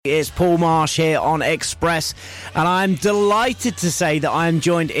It's Paul Marsh here on Express, and I'm delighted to say that I'm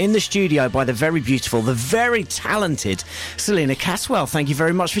joined in the studio by the very beautiful, the very talented Celena Caswell. Thank you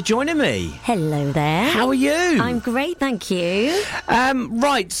very much for joining me. Hello there. How are you? I'm great, thank you.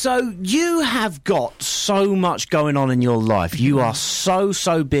 Right, so you have got so much going on in your life. You are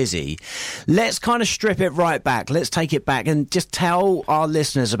so busy. Let's kind of strip it right back. Let's take it back and just tell our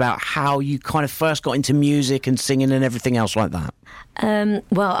listeners about how you kind of first got into music and singing and everything else like that.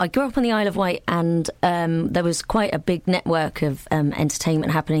 Well, I grew up on the Isle of Wight, and there was quite a big network of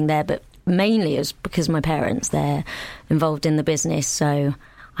entertainment happening there, but mainly it was because my parents, they're involved in the business, so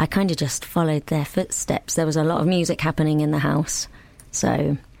I kind of just followed their footsteps. There was a lot of music happening in the house,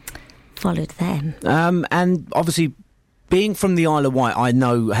 so followed them. And obviously, being from the Isle of Wight, I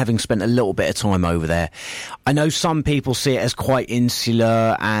know, having spent a little bit of time over there, I know some people see it as quite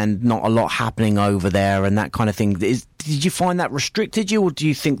insular and not a lot happening over there and that kind of thing. Did you find that restricted you, or do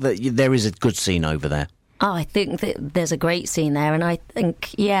you think that there is a good scene over there? Oh, I think that there's a great scene there, and I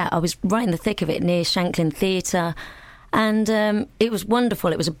think, yeah, I was right in the thick of it near Shanklin Theatre, and it was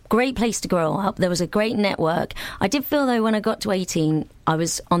wonderful. It was a great place to grow up. There was a great network. I did feel, though, when I got to 18, I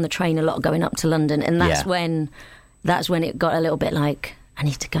was on the train a lot going up to London, and that's when it got a little bit like, I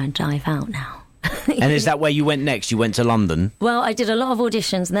need to go and dive out now. And is that where you went next? You went to London? Well, I did a lot of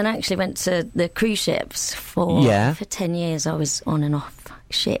auditions and then actually went to the cruise ships for 10 years. I was on and off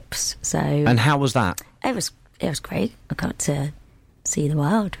ships. So, and how was that? It was great. I got to see the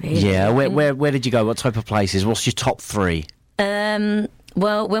world, really. Yeah, where did you go? What type of places? What's your top three?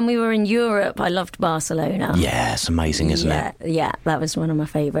 Well, when we were in Europe, I loved Barcelona. Yeah, it's amazing, isn't it? Yeah, that was one of my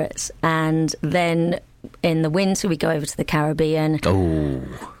favourites. And then in the winter, we go over to the Caribbean. Oh.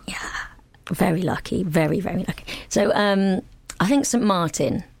 Yeah, very lucky, very, very lucky. So I think St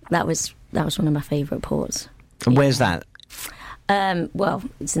Martin, that was one of my favourite ports. And where's that? Well,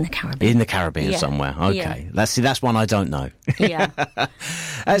 it's in the Caribbean. In the Caribbean somewhere. Okay. Yeah. That's one I don't know. Yeah.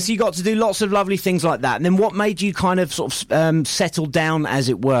 So you got to do lots of lovely things like that. And then what made you kind of sort of settle down, as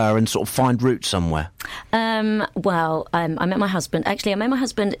it were, and sort of find roots somewhere? Well, I met my husband. Actually, I met my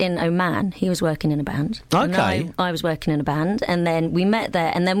husband in Oman. He was working in a band. Okay. And I was working in a band. And then we met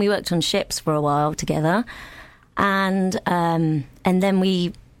there. And then we worked on ships for a while together. And then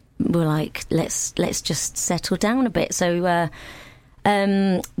we were like, let's just settle down a bit. So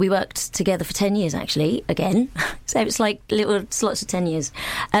we worked together for 10 years, actually, again. So it's like little slots of 10 years.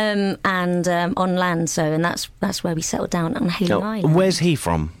 And on land, and that's where we settled down on Hayling Island. Where's he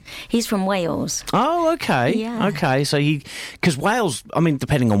from? He's from Wales. Oh, okay. Yeah. Okay, so because Wales, I mean,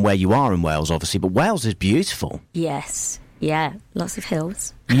 depending on where you are in Wales, obviously, but Wales is beautiful. Yes. Yeah, lots of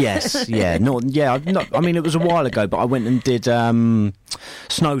hills. Yes, yeah. I mean, it was a while ago, but I went and did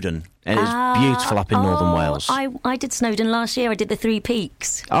Snowdon, and it's beautiful up in northern Wales. I did Snowdon last year. I did the 3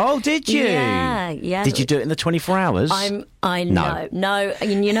 Peaks. Oh, did you? Yeah. Did you do it in the 24 hours? I know. No.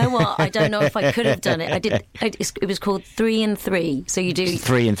 And you know what? I don't know if I could have done it. I did. It was called 3 and 3. So you do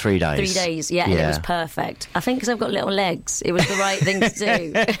 3 and 3 days. 3 days. Yeah, and it was perfect. I think because I've got little legs, it was the right thing to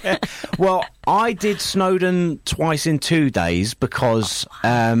do. Well, I did Snowdon twice in 2 days because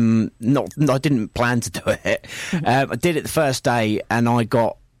I didn't plan to do it. I did it the first day, and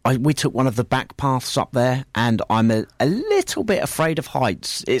we took one of the back paths up there, and I'm a little bit afraid of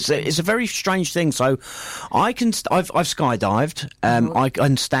heights. It's a very strange thing. So I've skydived. I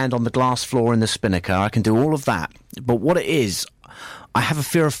can stand on the glass floor in the spinnaker. I can do all of that. But what it is, I have a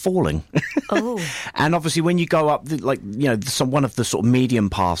fear of falling. Oh. And obviously when you go up, one of the sort of medium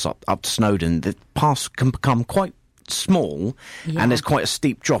paths up to Snowdon, the paths can become quite small, and there's quite a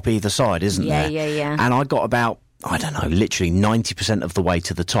steep drop either side, isn't there? Yeah. And I got about, I don't know, literally 90% of the way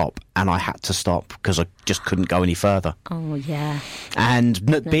to the top, and I had to stop because I just couldn't go any further. Oh, yeah. And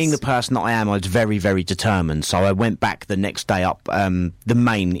being the person that I am, I was very, very determined. So I went back the next day up the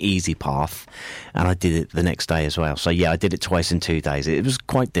main easy path, and I did it the next day as well. So, yeah, I did it twice in 2 days. It was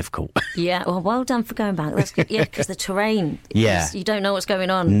quite difficult. Yeah, well done for going back. That's good. Yeah, because the terrain, you don't know what's going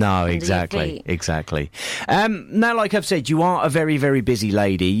on. No, exactly. Now, like I've said, you are a very, very busy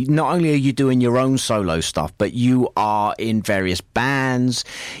lady. Not only are you doing your own solo stuff, but you are in various bands,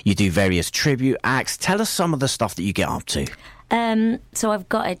 you do various tribute acts. Tell us some of the stuff that you get up to. So I've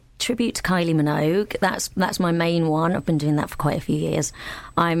got a tribute to Kylie Minogue. That's my main one. I've been doing that for quite a few years.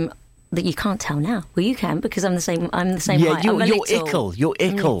 That you can't tell now. Well, you can, because I'm the same height. You're ickle. You're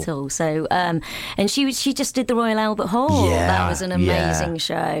ickle. Little. So, and she just did the Royal Albert Hall. Yeah, that was an amazing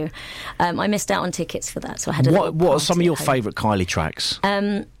show. I missed out on tickets for that, so I had a What are some of your favourite Kylie tracks?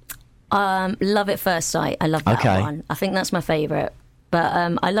 Love at First Sight. I love that one. I think that's my favourite.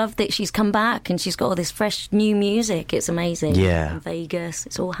 But I love that she's come back and she's got all this fresh new music. It's amazing. Yeah. In Vegas,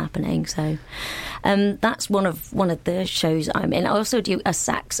 it's all happening. So that's one of the shows I'm in. I also do a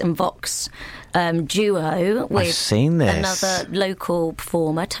sax and vox duo with I've seen this. another local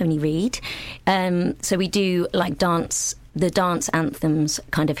performer, Tony Reed. So we do like the dance anthems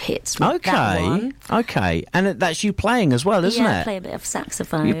kind of hits with that one. Okay. And that's you playing as well, isn't it? Yeah, I play a bit of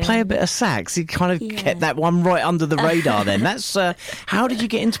saxophone. You play a bit of sax. You kind of kept that one right under the radar then. That's how did you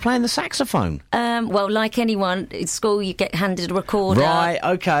get into playing the saxophone? Well, like anyone, at school you get handed a recorder. Right,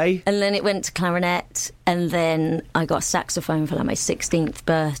 okay. And then it went to clarinet, and then I got a saxophone for like my 16th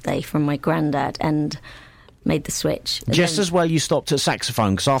birthday from my granddad, and made the switch. Just as well you stopped at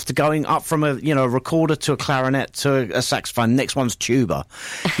saxophone, because after going up from a recorder to a clarinet to a saxophone, next one's tuba,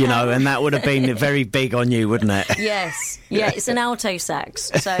 and that would have been very big on you, wouldn't it? Yes, yeah, it's an alto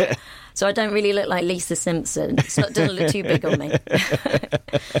sax, so I don't really look like Lisa Simpson. It's not doesn't look too big on me.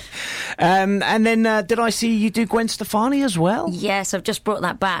 And then did I see you do Gwen Stefani as well? Yes, I've just brought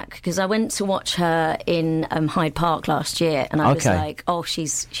that back because I went to watch her in Hyde Park last year, and I was like, oh,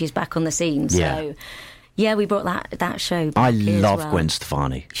 she's back on the scene. Yeah. So. Yeah, we brought that show back. I love as well. Gwen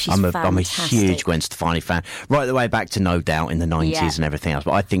Stefani. She's I'm a fantastic. huge Gwen Stefani fan, right the way back to No Doubt in the 90s and everything else.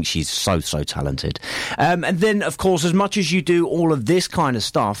 But I think she's so talented. And then, of course, as much as you do all of this kind of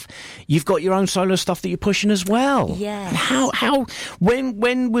stuff, you've got your own solo stuff that you're pushing as well. Yeah.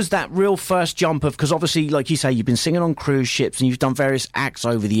 When was that real first jump of? Because obviously, like you say, you've been singing on cruise ships and you've done various acts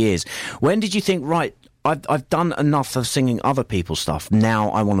over the years. When did you think, right, I've done enough of singing other people's stuff. Now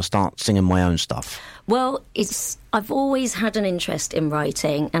I want to start singing my own stuff. Well, I've always had an interest in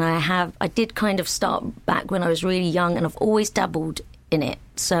writing, and I did kind of start back when I was really young, and I've always dabbled in it.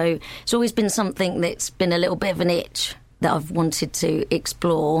 So it's always been something that's been a little bit of an itch that I've wanted to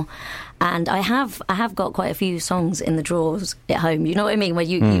explore. And I have got quite a few songs in the drawers at home. You know what I mean? Where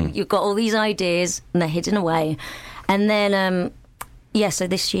you've got all these ideas and they're hidden away, and then so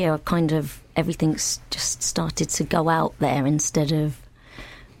this year I've kind of everything's just started to go out there instead of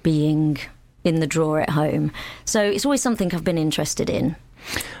being in the drawer at home. So it's always something I've been interested in.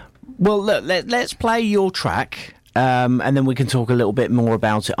 Well, look, let's play your track, and then we can talk a little bit more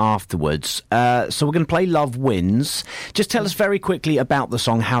about it afterwards. So we're going to play Love Wins. Just tell us very quickly about the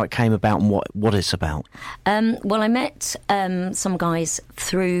song, how it came about and what it's about. Well, I met some guys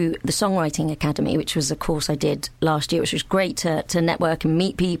through the Songwriting Academy, which was a course I did last year, which was great to network and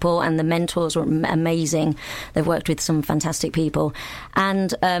meet people, and the mentors were amazing. They've worked with some fantastic people.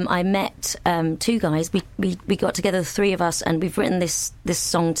 And I met two guys. We got together, the three of us, and we've written this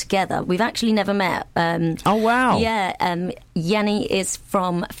song together. We've actually never met. Oh, wow. Yeah, Yanni is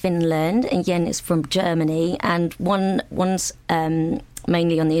from Finland and Yen is from Germany, and one's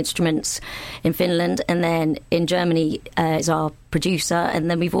mainly on the instruments in Finland, and then in Germany is our producer, and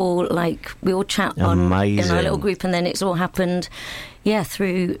then we all chat in our little group, and then it's all happened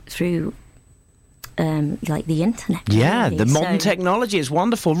through the internet. Yeah, really. the modern technology is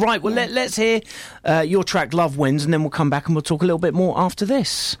wonderful. Right, well, let's hear your track Love Wins, and then we'll come back and we'll talk a little bit more after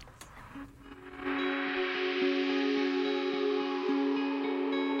this.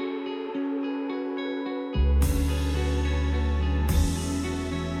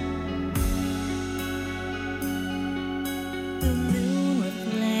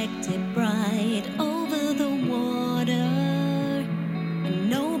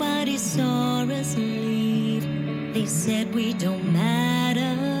 Said we don't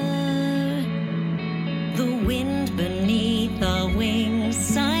matter. The wind beneath our wings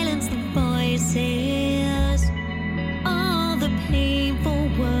silenced the voices. All the painful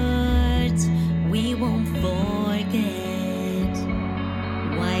words we won't forget.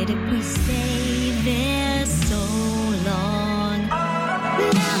 Why did we stay there so long?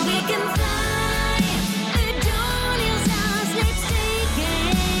 Now we can fly. The dawn is ours. Let's take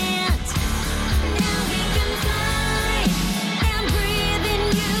it. Now we can fly and breathe in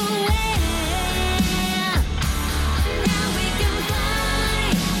new air. Now we can fly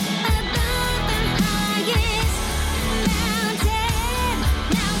above the highest mountain.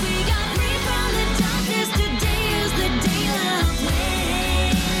 Now we got free from the darkness. Today is the day of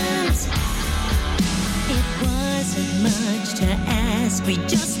wins. It wasn't much to ask. We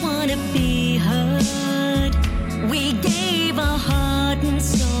just want to be heard. We gave our heart and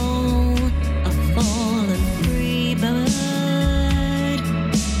soul, a fallen free bird.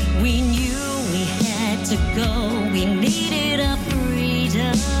 We knew we had to go. We needed our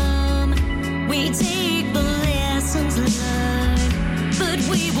freedom. We take the lessons learned, but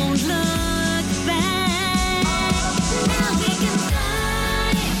we won't look back. Now we can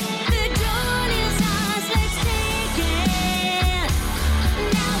fly. The dawn is ours. Let's take it.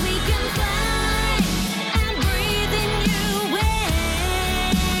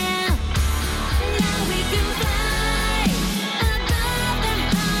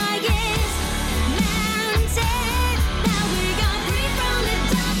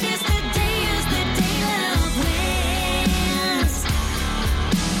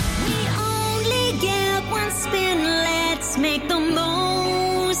 Let's make the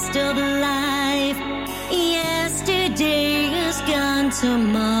most of life. Yesterday is gone,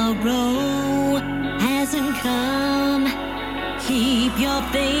 tomorrow hasn't come. Keep your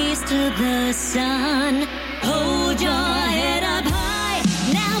face to the sun. Hold your head up high.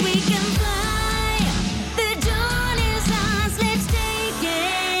 Now we can fly. The dawn is ours. Let's take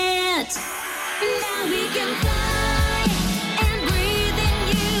it. Now we can fly and breathe in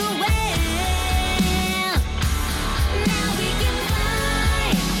new air. Now we can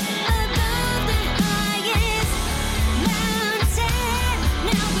fly above the highest mountain.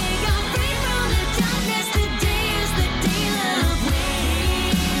 Now we are free from the darkness. Today is the day of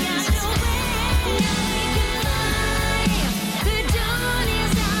wings. Now we can fly. The dawn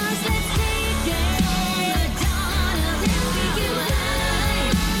is ours. Let's take it. The dawn of now we can fly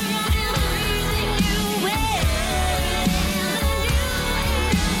and breathe in new air.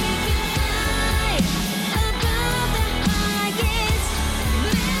 We can fly above the highest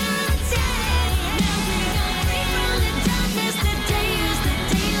mountain. Now we are free from the darkness. Today is the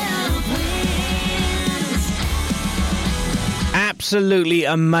day of wings. Absolutely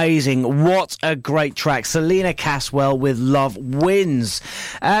amazing. What a great track. Celena Caswell with Love Wins.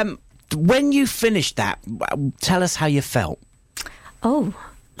 When you finished that, tell us how you felt. Oh,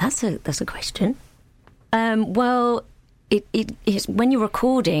 that's a question. Well, it's when you're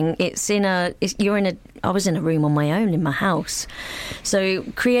recording. I was in a room on my own in my house, so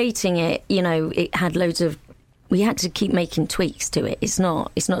creating it. It had loads of. We had to keep making tweaks to it. It's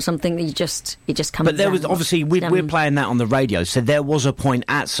not something that it just comes. But there was down. obviously we're playing that on the radio, so there was a point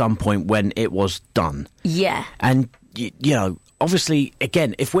at some point when it was done. Yeah. And obviously,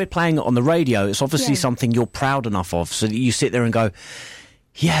 again, if we're playing it on the radio, it's obviously something you're proud enough of, so that you sit there and go,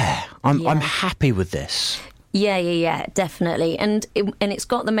 "Yeah, I'm happy with this." Yeah, definitely, and it's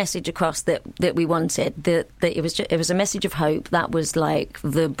got the message across that we wanted. That it was a message of hope. That was like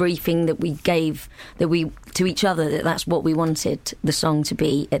the briefing that we gave to each other. That's what we wanted the song to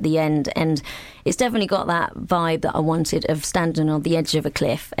be at the end, and it's definitely got that vibe that I wanted of standing on the edge of a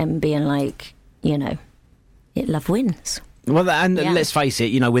cliff and being like, love wins. Well, and let's face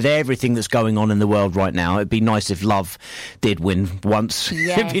it, with everything that's going on in the world right now, it'd be nice if love did win once.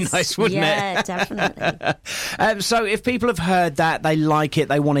 Yes. It'd be nice, wouldn't it? Yeah, definitely. So if people have heard that, they like it,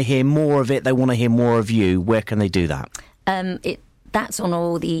 they want to hear more of it, they want to hear more of you, where can they do that? That's on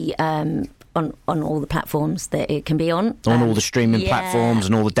all the on all the platforms that it can be on. On all the streaming platforms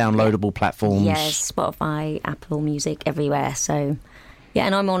and all the downloadable platforms. Yes, Spotify, Apple Music, everywhere. So... yeah,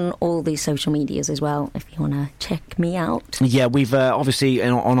 and I'm on all the social medias as well, if you want to check me out. Yeah, we've obviously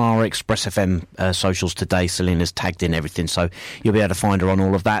on our Express FM socials today, Selena's tagged in everything, so you'll be able to find her on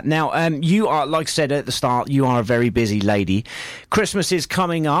all of that. Now, you are, like I said at the start, you are a very busy lady. Christmas is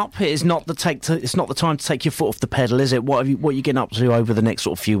coming up. It's not the time to take your foot off the pedal, is it? What are you getting up to over the next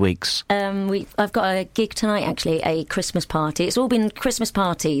sort of few weeks? I've got a gig tonight, actually, a Christmas party. It's all been Christmas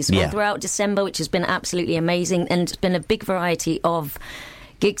parties all throughout December, which has been absolutely amazing, and it's been a big variety of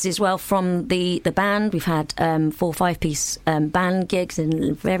gigs as well from the band. We've had 4 or 5-piece band gigs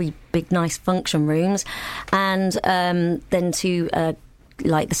in very big, nice function rooms, and then to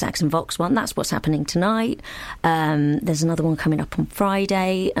like the Saxon Vox one. That's what's happening tonight. There's another one coming up on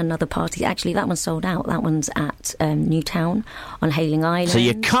Friday, another party. Actually, that one's sold out. That one's at Newtown on Hayling Island. So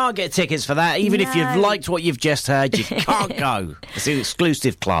you can't get tickets for that, even if you've liked what you've just heard. You can't go. It's an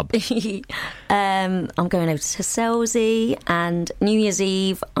exclusive club. I'm going over to Selsey, and New Year's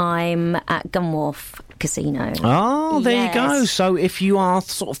Eve I'm at Gunwharf Casino. Oh, there you go. So if you are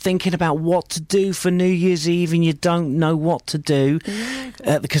sort of thinking about what to do for New Year's Eve and you don't know what to do,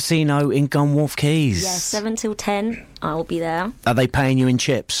 at the casino in Gunwharf Quays. Yes, 7 till 10, I'll be there. Are they paying you in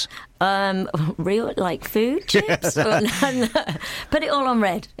chips? Real, like food chips? No. Put it all on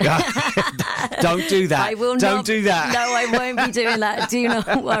red. Don't do that. I will Don't do that. No, I won't be doing that. Do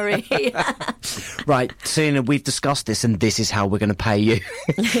not worry. Right, Celena, we've discussed this, and this is how we're going to pay you.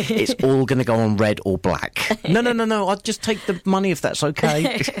 It's all going to go on red or black. No. I'll just take the money if that's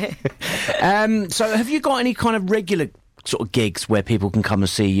okay. So have you got any kind of regular sort of gigs where people can come and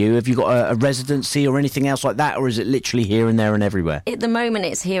see you? Have you got a residency or anything else like that, or is it literally here and there and everywhere? At the moment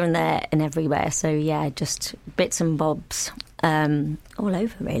it's here and there and everywhere, so yeah, just bits and bobs all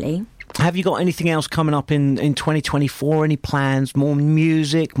over really. Have you got anything else coming up in 2024? Any plans? More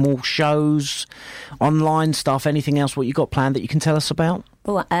music, more shows, online stuff, anything else what you got planned that you can tell us about?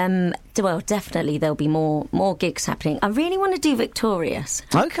 Well, well, definitely there'll be more gigs happening. I really want to do Victorious.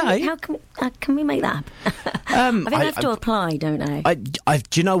 Okay. How can we make that happen? I think I have to apply, don't I?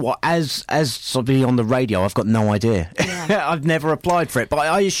 Do you know what? As somebody on the radio, I've got no idea. Yeah. I've never applied for it, but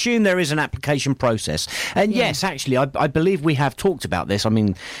I assume there is an application process. And yes, actually, I believe we have talked about this. I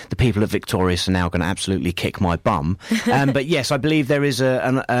mean, the people at Victorious are now going to absolutely kick my bum. But yes, I believe there is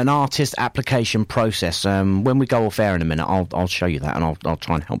an artist application process. When we go off air in a minute, I'll show you that, and I'll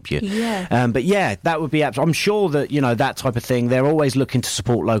try and help you. Yeah. But yeah, that would be. I'm sure that that type of thing. They're always looking to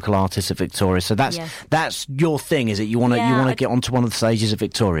support local artists at Victorious. So that's your thing, is it? You want to get onto one of the stages at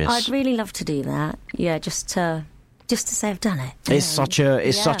Victorious. I'd really love to do that. Yeah, just to say I've done it. It's such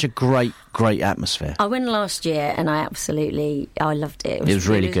a great atmosphere. I went last year and I loved it. It was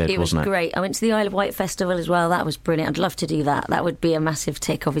really good, wasn't it? It was great. I went to the Isle of Wight Festival as well. That was brilliant. I'd love to do that. That would be a massive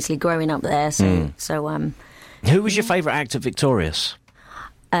tick, obviously, growing up there. So who was your favourite act at Victorious?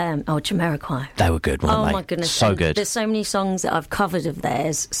 Jamiroquai. They were good, weren't they? Oh my goodness, so good. There's so many songs that I've covered of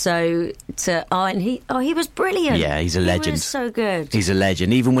theirs. And he was brilliant. Yeah, he's a legend. He was so good. He's a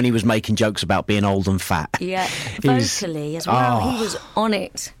legend. Even when he was making jokes about being old and fat. Yeah, vocally as well. He was on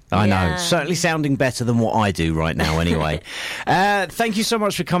it. I know. Certainly sounding better than what I do right now, anyway. Thank you so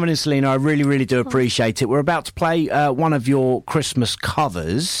much for coming in, Celena. I really, really do appreciate it. We're about to play one of your Christmas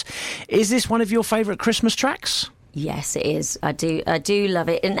covers. Is this one of your favourite Christmas tracks? Yes, it is. I do love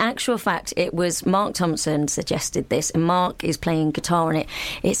it. In actual fact, it was Mark Thompson suggested this, and Mark is playing guitar on it.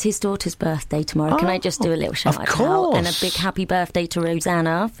 It's his daughter's birthday tomorrow. Can I just do a little shout out? And a big happy birthday to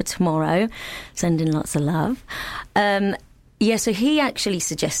Rosanna for tomorrow. Sending lots of love. So he actually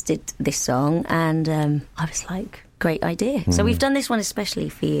suggested this song, and I was like, great idea. So we've done this one especially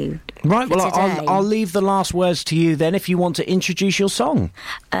for you. Right, well, I'll leave the last words to you then if you want to introduce your song.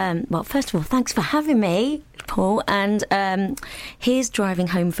 Well, first of all, thanks for having me, Paul. And here's Driving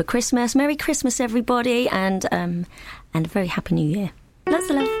Home for Christmas. Merry Christmas, everybody, and a very Happy New Year. Lots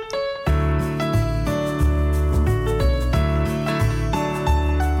of love.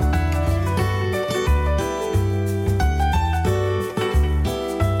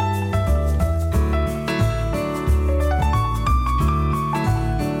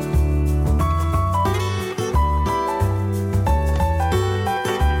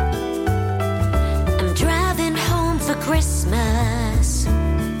 Christmas.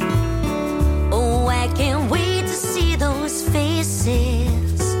 Oh, I can't wait to see those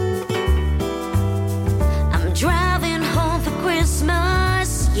faces. I'm driving home for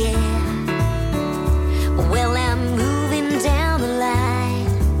Christmas, yeah. Well, I'm moving down the line,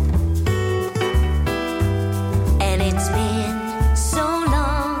 and it's been so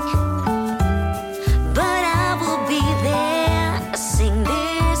long, but I will be there to sing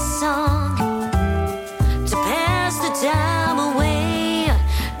this song to pass the time away,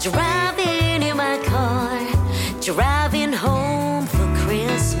 driving in my car, driving home for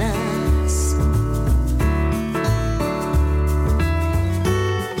Christmas.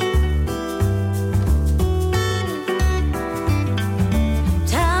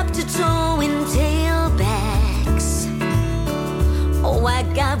 Top to toe in tailbacks. Oh, I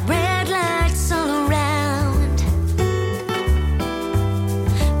got red lights all around,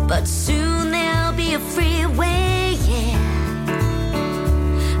 but soon there'll be a freeway, yeah.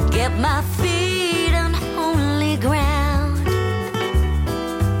 Get my feet on holy ground.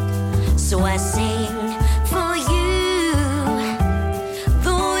 So I sing for you,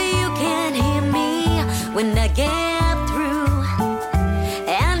 though you can't hear me when I get through.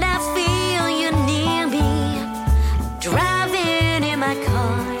 And I feel you near me, driving in my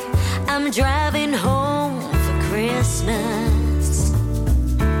car. I'm driving home for Christmas.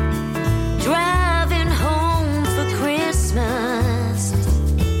 Driving home for Christmas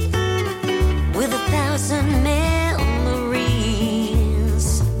with 1,000 memories.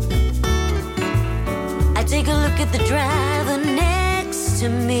 I take a look at the driver next to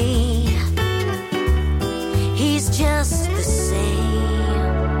me. He's just the same,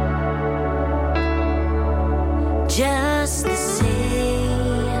 just the same.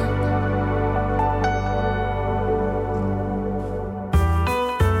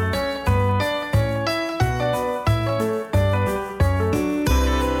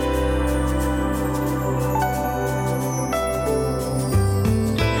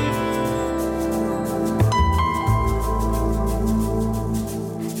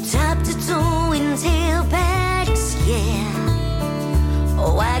 Top to toe in tailbacks, yeah.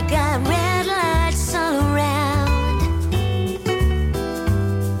 Oh, I got red lights all around.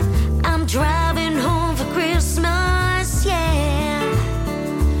 I'm driving home for Christmas, yeah.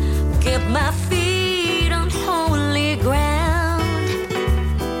 Get my feet on holy ground.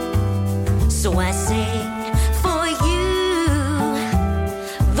 So I sing for you,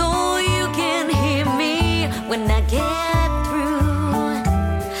 though you can hear me when I get through.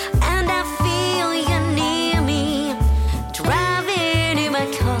 And I feel you near me, driving in my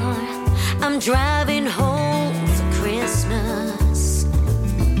car. I'm driving home for Christmas.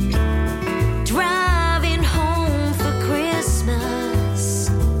 Driving home for Christmas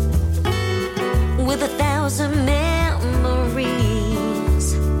with 1,000 memories.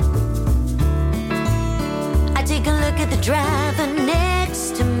 I take a look at the driver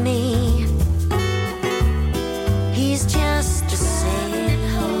next to me. He's just the same.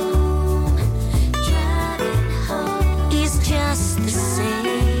 He's just the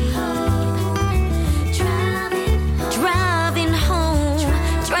same. Driving home.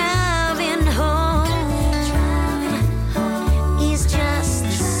 He's just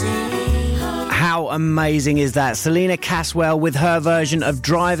the same. How amazing is that? Celena Caswell with her version of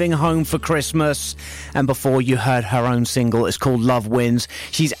Driving Home for Christmas. And before, you heard her own single. It's called Love Wins.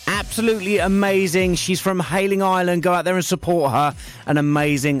 She's absolutely amazing. She's from Hayling Island. Go out there and support her. An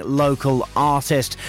amazing local artist.